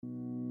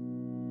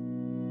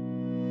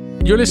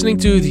You're listening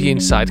to the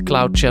Inside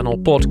Cloud Channel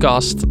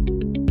podcast.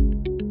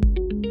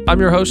 I'm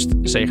your host,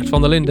 Segert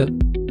van der Linden.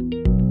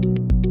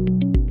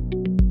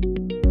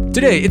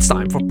 Today it's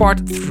time for part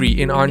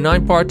 3 in our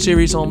 9-part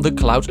series on the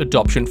Cloud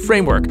Adoption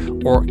Framework,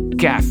 or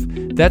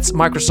CAF. That's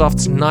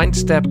Microsoft's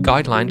 9-step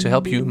guideline to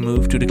help you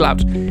move to the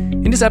cloud.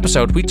 In this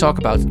episode we talk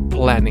about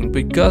planning,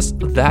 because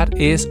that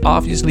is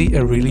obviously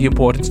a really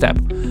important step.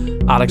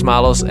 Alex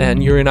Malos and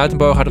Jurjen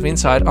Uitenboog of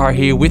Insight are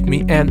here with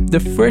me, and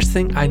the first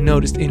thing I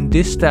noticed in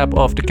this step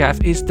of the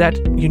CAF is that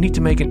you need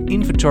to make an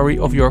inventory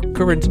of your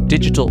current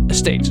digital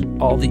estate,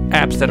 all the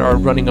apps that are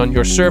running on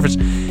your service.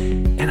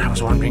 And I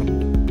was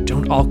wondering,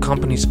 don't all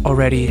companies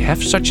already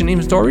have such an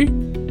inventory?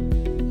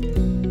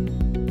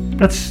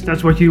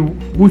 That's what you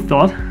would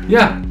thought.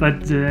 Yeah.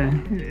 But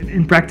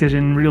in practice,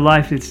 in real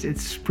life,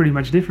 it's pretty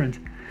much different.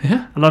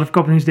 Yeah. A lot of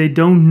companies, they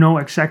don't know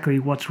exactly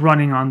what's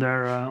running on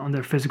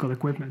their physical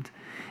equipment.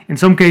 In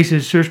some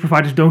cases, service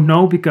providers don't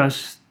know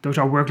because those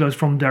are workloads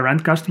from their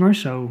end customers,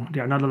 so they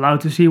are not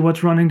allowed to see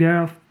what's running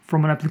there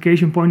from an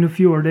application point of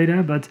view or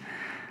data. But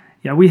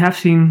yeah, we have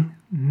seen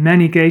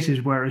many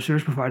cases where a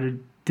service provider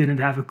didn't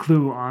have a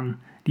clue on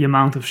the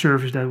amount of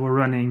servers that were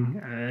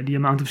running, the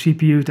amount of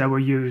CPUs that were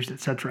used,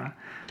 etc.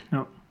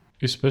 No.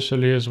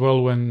 Especially as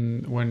well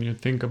when you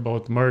think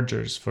about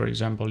mergers, for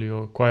example, you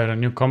acquire a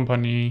new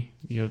company,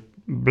 you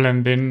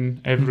blend in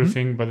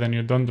everything, but then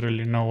you don't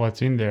really know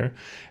what's in there.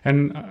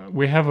 And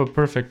we have a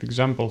perfect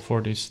example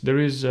for this. There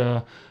is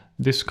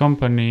this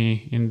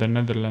company in the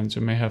Netherlands,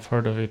 you may have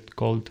heard of it,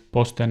 called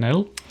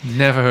PostNL.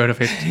 Never heard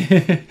of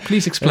it.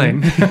 Please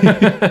explain.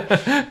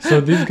 So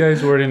these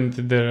guys were in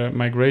the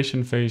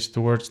migration phase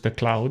towards the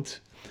cloud.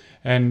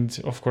 And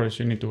of course,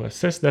 you need to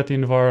assess that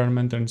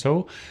environment and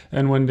so.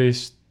 And when they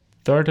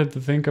started to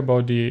think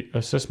about the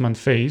assessment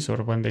phase, or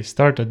when they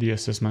started the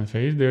assessment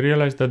phase, they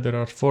realized that there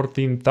are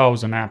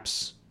 14,000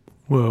 apps.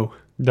 Whoa.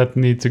 That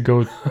need to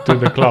go to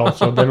the cloud.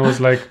 So then it was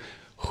like,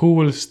 who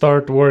will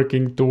start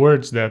working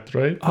towards that,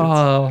 right?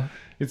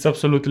 It's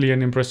absolutely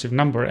an impressive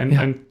number.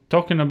 And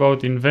talking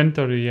about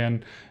inventory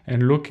and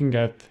looking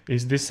at,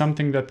 is this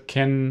something that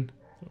can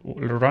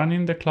run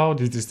in the cloud?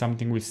 Is this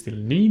something we still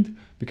need?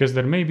 Because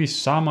there may be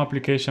some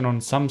application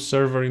on some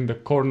server in the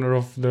corner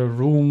of the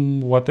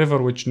room, whatever,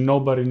 which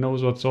nobody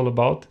knows what's all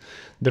about.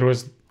 There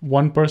was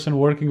one person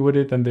working with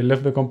it and they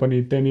left the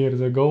company 10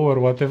 years ago or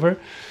whatever,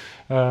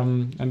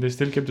 and they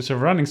still kept the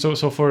server running. So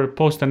for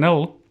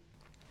PostNL,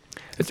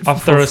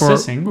 after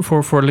assessing...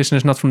 For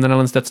listeners not from the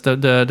Netherlands, that's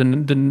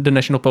the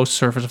National Post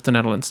Service of the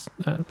Netherlands.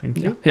 Thank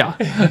you. Yeah.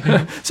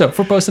 So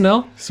for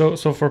PostNL? So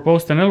for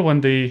PostNL, when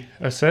they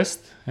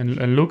assessed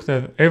and looked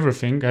at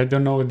everything, I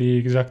don't know the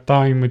exact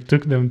time it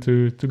took them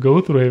to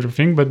go through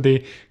everything, but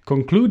they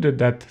concluded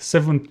that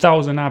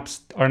 7,000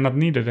 apps are not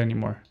needed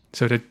anymore.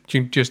 So that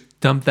you just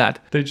dump that?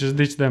 They just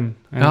ditch them.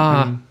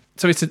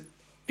 So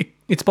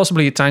it's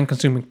possibly a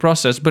time-consuming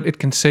process, but it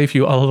can save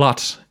you a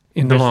lot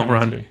in the long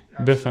run.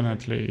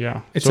 Definitely,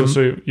 yeah.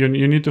 So you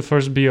need to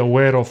first be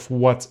aware of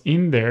what's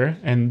in there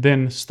and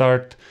then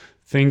start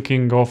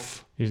thinking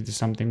of, is this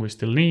something we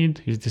still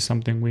need? Is this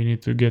something we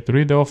need to get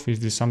rid of? Is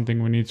this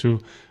something we need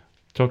to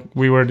talk?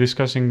 We were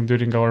discussing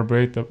during our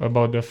break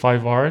about the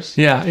 5 R's.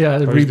 Yeah,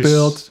 the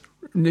rebuild.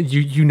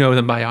 You know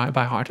them by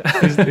heart.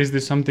 is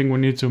this something we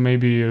need to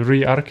maybe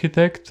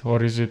re-architect,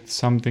 or is it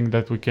something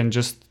that we can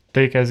just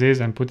take as is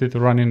and put it to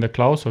run in the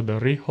cloud, so the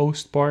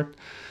rehost part?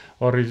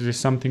 Or is this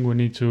something we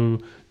need to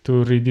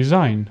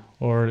redesign,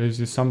 or is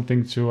this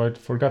something I'd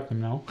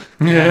forgotten now?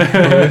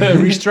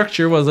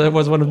 Restructure was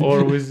one of the...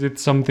 Or is it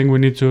something we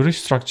need to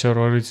restructure,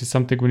 or is it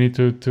something we need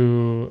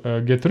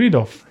to get rid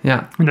of?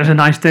 Yeah, and there's a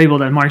nice table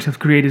that Microsoft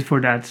created for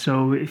that.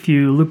 So if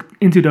you look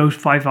into those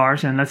 5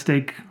 R's, and let's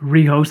take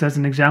rehost as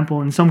an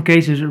example, in some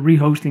cases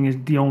rehosting is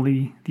the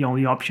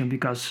only option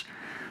because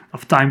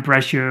of time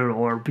pressure,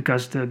 or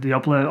because the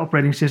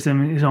operating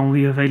system is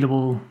only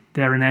available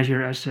there in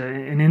Azure as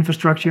an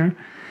infrastructure.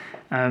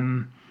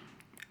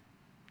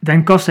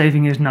 Then cost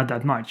saving is not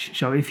that much.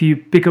 So if you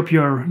pick up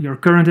your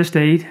current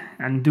estate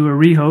and do a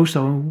rehost,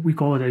 so we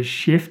call it a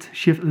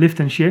lift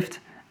and shift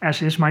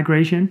as is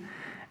migration,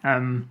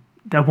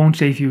 that won't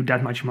save you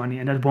that much money,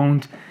 and that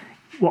won't,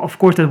 well, of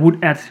course that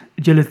would add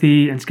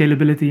agility and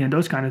scalability and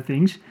those kind of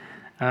things,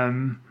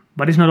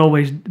 but it's not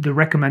always the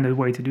recommended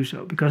way to do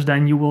so, because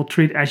then you will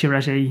treat Azure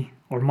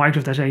or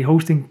Microsoft as a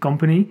hosting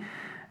company.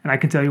 And I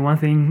can tell you one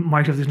thing,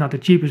 Microsoft is not the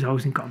cheapest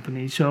hosting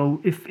company.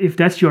 So if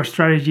that's your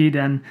strategy,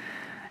 then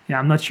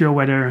I'm not sure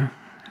whether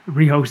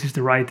rehost is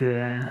the right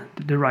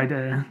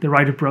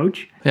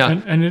approach.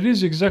 Yeah, and it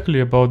is exactly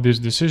about this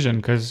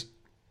decision, because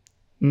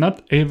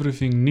not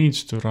everything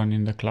needs to run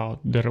in the cloud.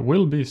 There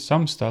will be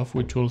some stuff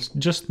which will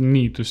just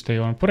need to stay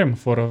on-prem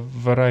for a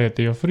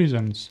variety of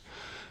reasons.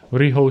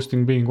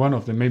 Rehosting being one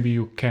of them. Maybe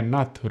you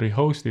cannot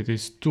rehost it.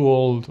 It's too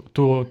old,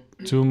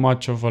 too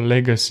much of a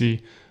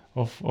legacy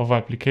of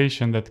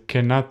application that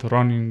cannot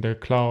run in the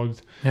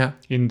cloud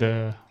in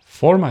the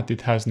format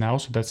it has now.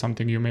 So that's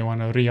something you may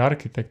want to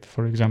re-architect,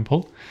 for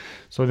example.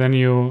 So then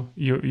you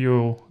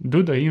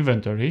do the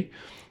inventory,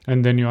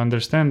 And then you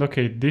understand,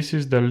 okay, this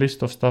is the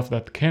list of stuff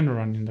that can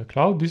run in the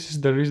cloud. This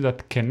is the list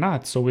that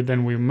cannot. So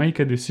then we make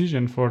a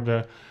decision for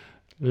the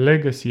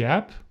legacy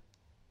app.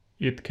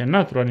 It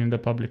cannot run in the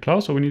public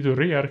cloud. So we need to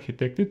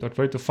re-architect it or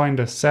try to find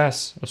a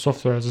SaaS, a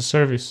software as a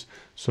service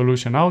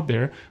solution out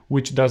there,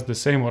 which does the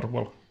same, or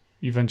well,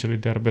 eventually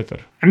they're better.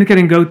 And it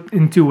can go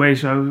in two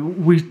ways. So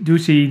we do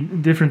see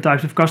different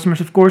types of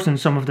customers, of course, and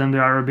some of them they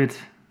are a bit,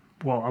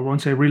 well, I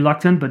won't say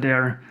reluctant, but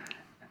they're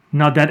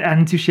not that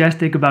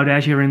enthusiastic about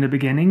Azure in the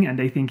beginning, and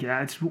they think,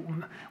 yeah, it's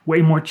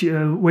way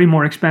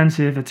more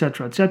expensive,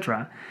 etc.,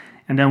 etc.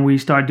 And then we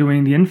start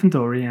doing the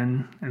inventory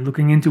and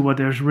looking into what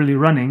there's really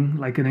running,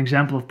 like an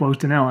example of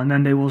PostNL, and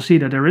then they will see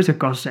that there is a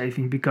cost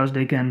saving because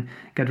they can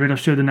get rid of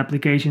certain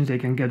applications, they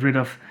can get rid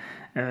of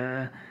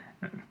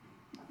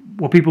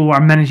people who are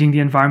managing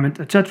the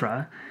environment,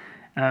 etc.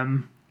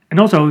 And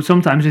also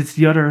sometimes it's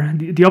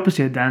the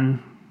opposite.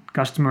 Then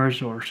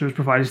customers or service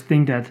providers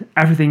think that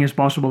everything is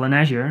possible in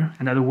Azure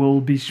and that it will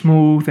be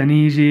smooth and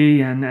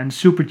easy and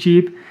super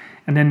cheap,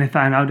 and then they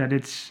find out that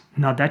it's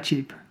not that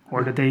cheap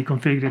or that they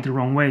configured it the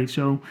wrong way.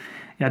 So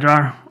yeah, there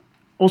are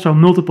also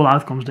multiple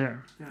outcomes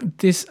there.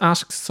 This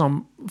asks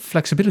some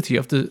flexibility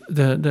of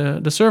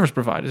the service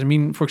providers. I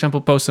mean, for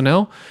example,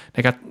 PostNL,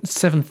 they got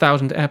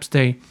 7,000 apps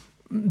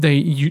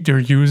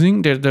they're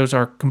using. Those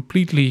are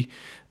completely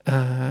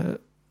different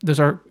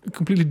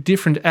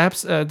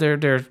apps.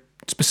 They're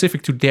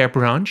specific to their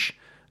branch.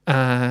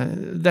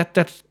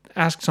 That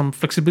asks some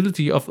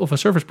flexibility of a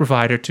service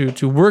provider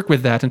to work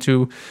with that and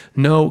to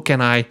know,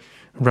 can I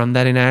run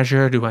that in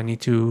Azure? Do I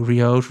need to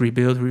rehost,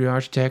 rebuild,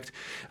 re-architect,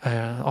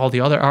 all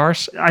the other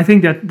R's? I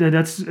think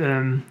that's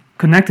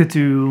connected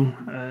to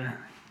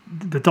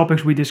the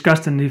topics we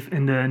discussed in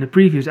the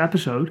previous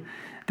episode.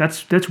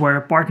 That's where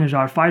partners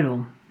are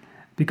vital,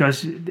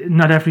 because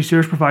not every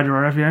service provider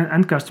or every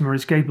end customer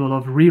is capable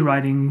of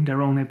rewriting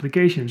their own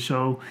application.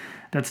 So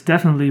that's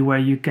definitely where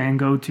you can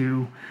go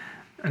to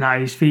an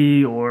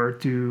ISV or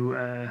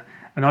to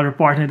another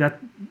partner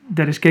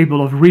that is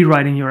capable of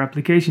rewriting your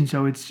application.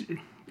 So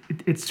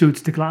it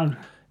suits the cloud.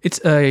 It's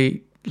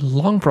a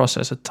long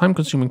process, a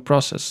time-consuming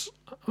process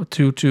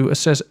to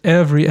assess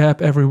every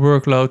app, every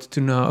workload,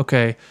 to know,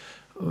 okay,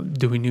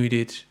 do we need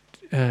it?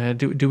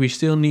 Do we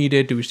still need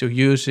it? Do we still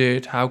use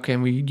it? How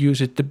can we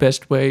use it the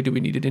best way? Do we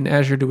need it in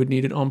Azure? Do we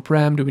need it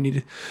on-prem? Do we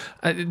need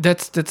it?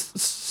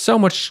 That's so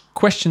much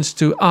questions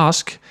to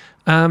ask.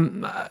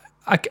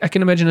 I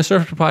can imagine a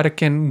service provider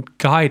can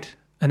guide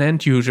an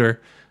end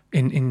user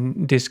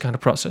in this kind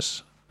of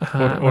process.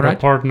 Or right? A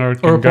partner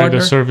can guide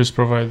a service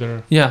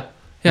provider. Yeah.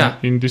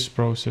 In this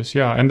process,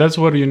 yeah. And that's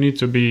where you need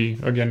to be,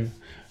 again,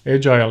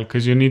 agile,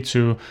 because you need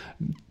to,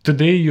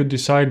 today you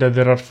decide that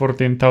there are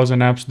 14,000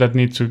 apps that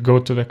need to go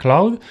to the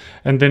cloud,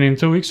 and then in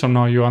 2 weeks from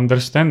now you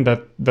understand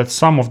that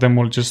some of them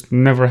will just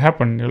never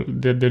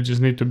happen. They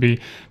just need to be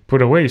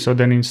put away. So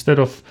then instead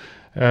of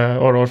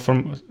or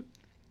from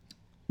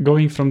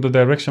going from the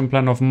direction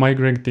plan of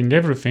migrating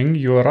everything,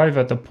 you arrive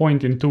at a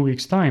point in 2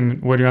 weeks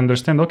time where you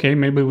understand, okay,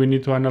 maybe we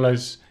need to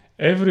analyze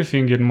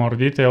everything in more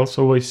detail,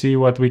 so we see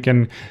what we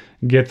can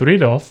get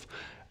rid of,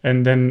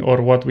 and then,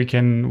 or what we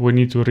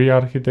need to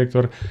re-architect,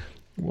 or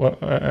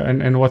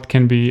and what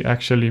can be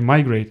actually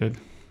migrated.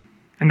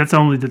 And that's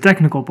only the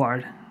technical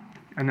part.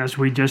 And as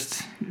we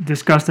just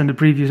discussed in the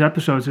previous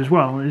episodes as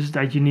well, is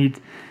that you need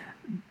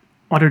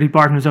other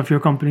departments of your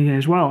company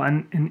as well.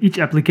 And each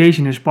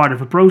application is part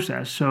of a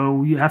process.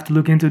 So you have to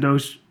look into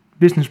those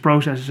business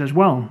processes as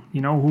well.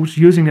 You know, who's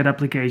using that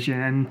application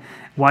and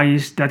why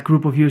is that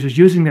group of users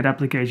using that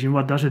application?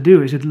 What does it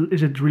do? Is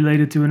it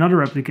related to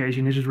another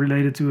application? Is it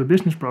related to a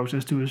business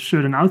process, to a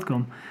certain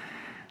outcome?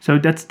 So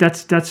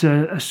that's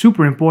a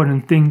super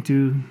important thing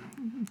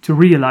to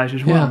realize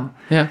as well.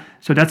 Yeah.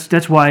 So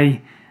that's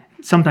why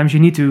sometimes you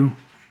need to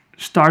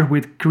start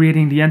with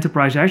creating the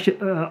enterprise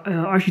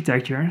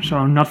architecture.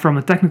 So not from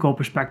a technical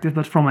perspective,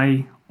 but from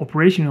a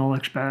operational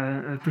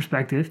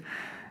perspective.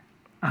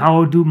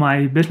 How do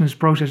my business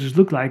processes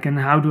look like, and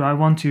how do I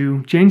want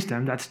to change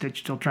them? That's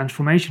digital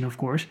transformation, of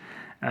course.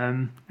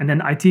 And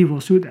then IT will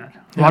suit that,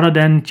 rather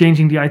than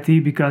changing the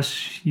IT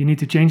because you need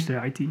to change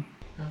the IT.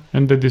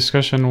 And the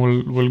discussion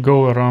will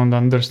go around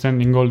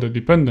understanding all the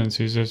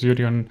dependencies, as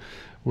Jurjan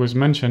was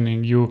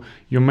mentioning. You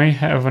may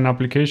have an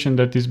application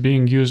that is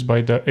being used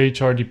by the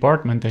HR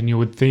department, and you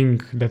would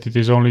think that it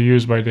is only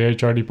used by the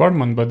HR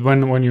department. But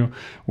when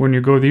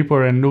you go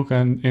deeper and look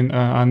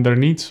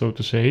underneath, so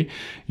to say,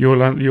 you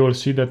will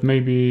see that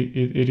maybe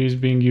it is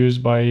being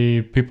used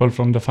by people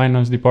from the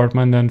finance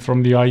department and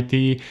from the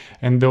IT,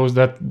 and those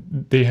that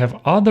they have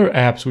other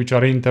apps which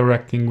are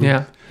interacting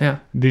with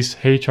this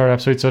HR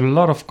app. So it's a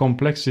lot of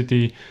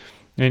complexity.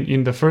 And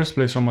in the first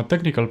place, from a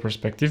technical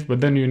perspective,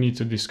 but then you need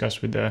to discuss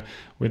with the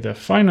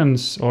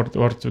finance or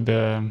to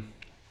the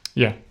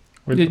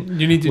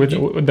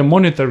with the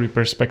monetary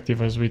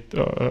perspective, as we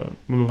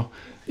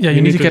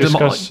you need to get them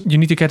all. You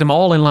need to get them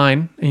all in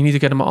line, and you need to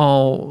get them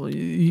all.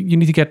 You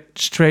need to get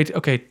straight.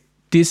 Okay,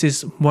 this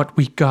is what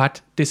we got.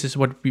 This is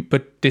what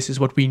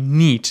we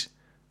need.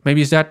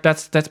 Maybe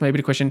that's maybe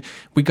the question.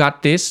 We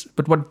got this,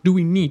 but what do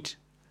we need?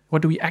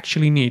 What do we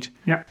actually need?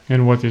 Yeah.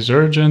 And what is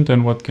urgent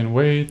and what can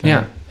wait.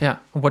 Yeah.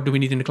 What do we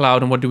need in the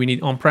cloud and what do we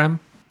need on-prem?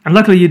 And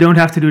luckily, you don't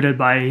have to do that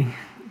by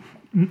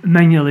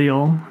manually.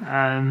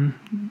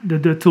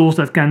 The tools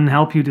that can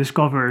help you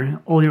discover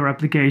all your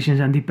applications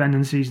and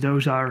dependencies,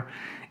 those are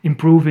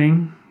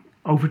improving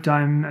over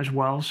time as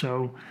well.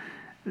 So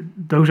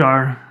those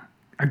are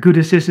a good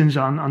assistance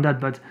on that.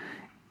 But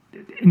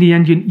in the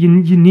end,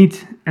 you need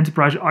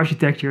enterprise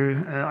architects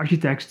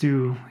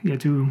to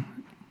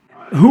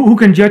who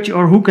can judge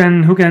or who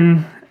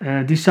can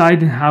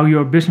decide how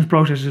your business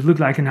processes look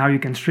like and how you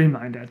can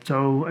streamline that.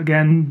 So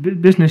again,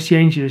 business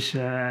changes.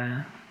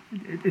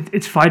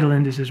 It's vital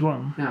in this as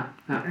well. Yeah.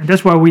 And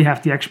that's why we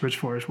have the experts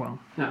for as well.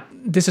 Yeah.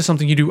 This is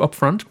something you do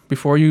upfront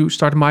before you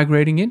start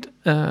migrating it.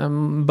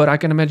 But I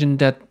can imagine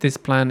that this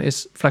plan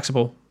is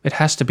flexible. It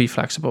has to be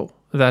flexible.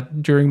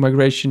 That during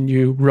migration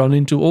you run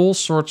into all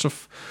sorts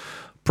of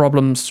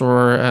problems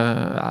or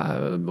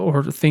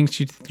things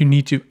you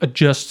need to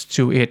adjust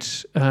to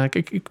it.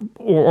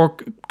 Or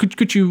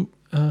could you?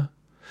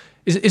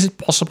 Is it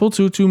possible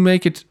to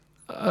make it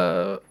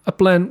a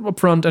plan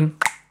upfront and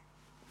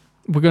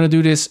we're going to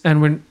do this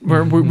and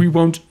we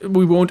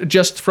won't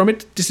adjust from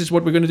it. This is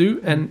what we're going to do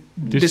and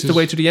this is the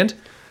way to the end.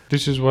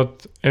 This is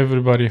what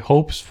everybody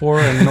hopes for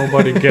and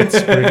nobody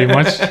gets pretty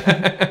much.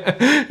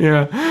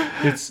 Yeah,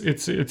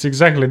 it's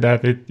exactly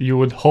that. You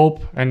would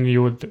hope and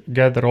you would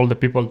gather all the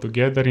people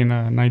together in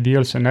an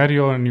ideal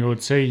scenario and you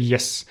would say,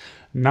 yes,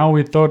 now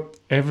we thought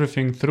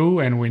everything through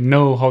and we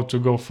know how to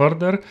go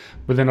further.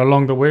 But then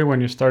along the way, when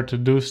you start to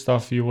do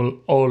stuff, you will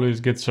always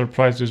get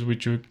surprises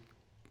which you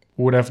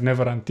would have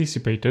never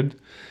anticipated.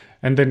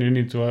 And then you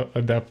need to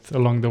adapt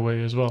along the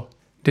way as well.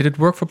 Did it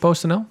work for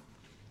PostNL?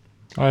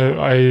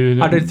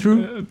 Are they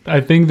through?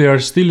 I think they are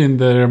still in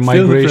their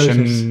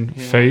migration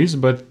phase,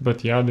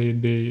 but yeah,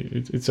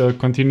 it's a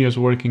continuous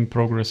work in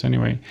progress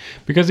anyway.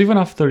 Because even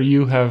after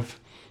you have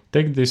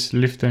take this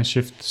lift and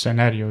shift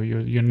scenario,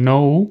 you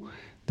know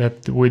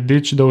that we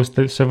ditch those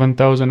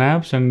 7,000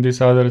 apps and this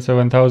other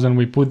 7,000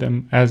 we put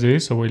them as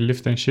is, so we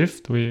lift and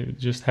shift. We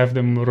just have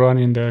them run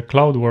in the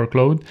cloud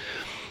workload.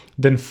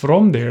 Then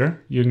from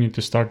there, you need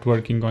to start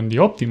working on the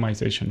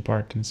optimization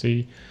part and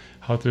see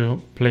how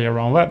to play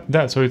around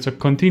that. So it's a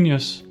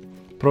continuous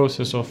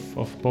process of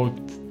both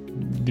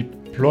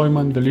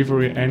deployment,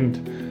 delivery, and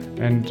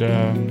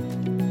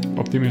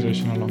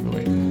optimization along the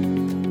way.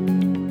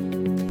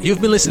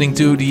 You've been listening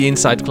to the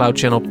Inside Cloud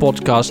Channel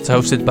podcast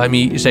hosted by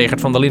me, Zegert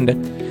van der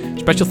Linden.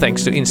 Special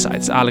thanks to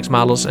Insights, Alex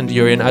Malos and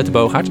Jurjen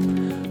Uitenboogaert.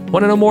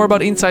 Want to know more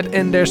about Insight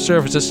and their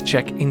services?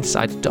 Check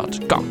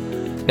insight.com.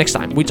 Next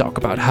time, we talk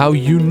about how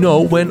you know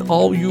when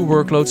all your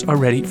workloads are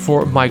ready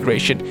for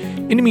migration.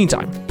 In the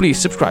meantime, please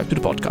subscribe to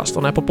the podcast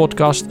on Apple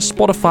Podcasts,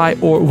 Spotify,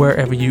 or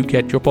wherever you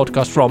get your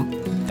podcast from.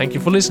 Thank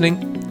you for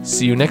listening.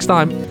 See you next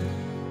time.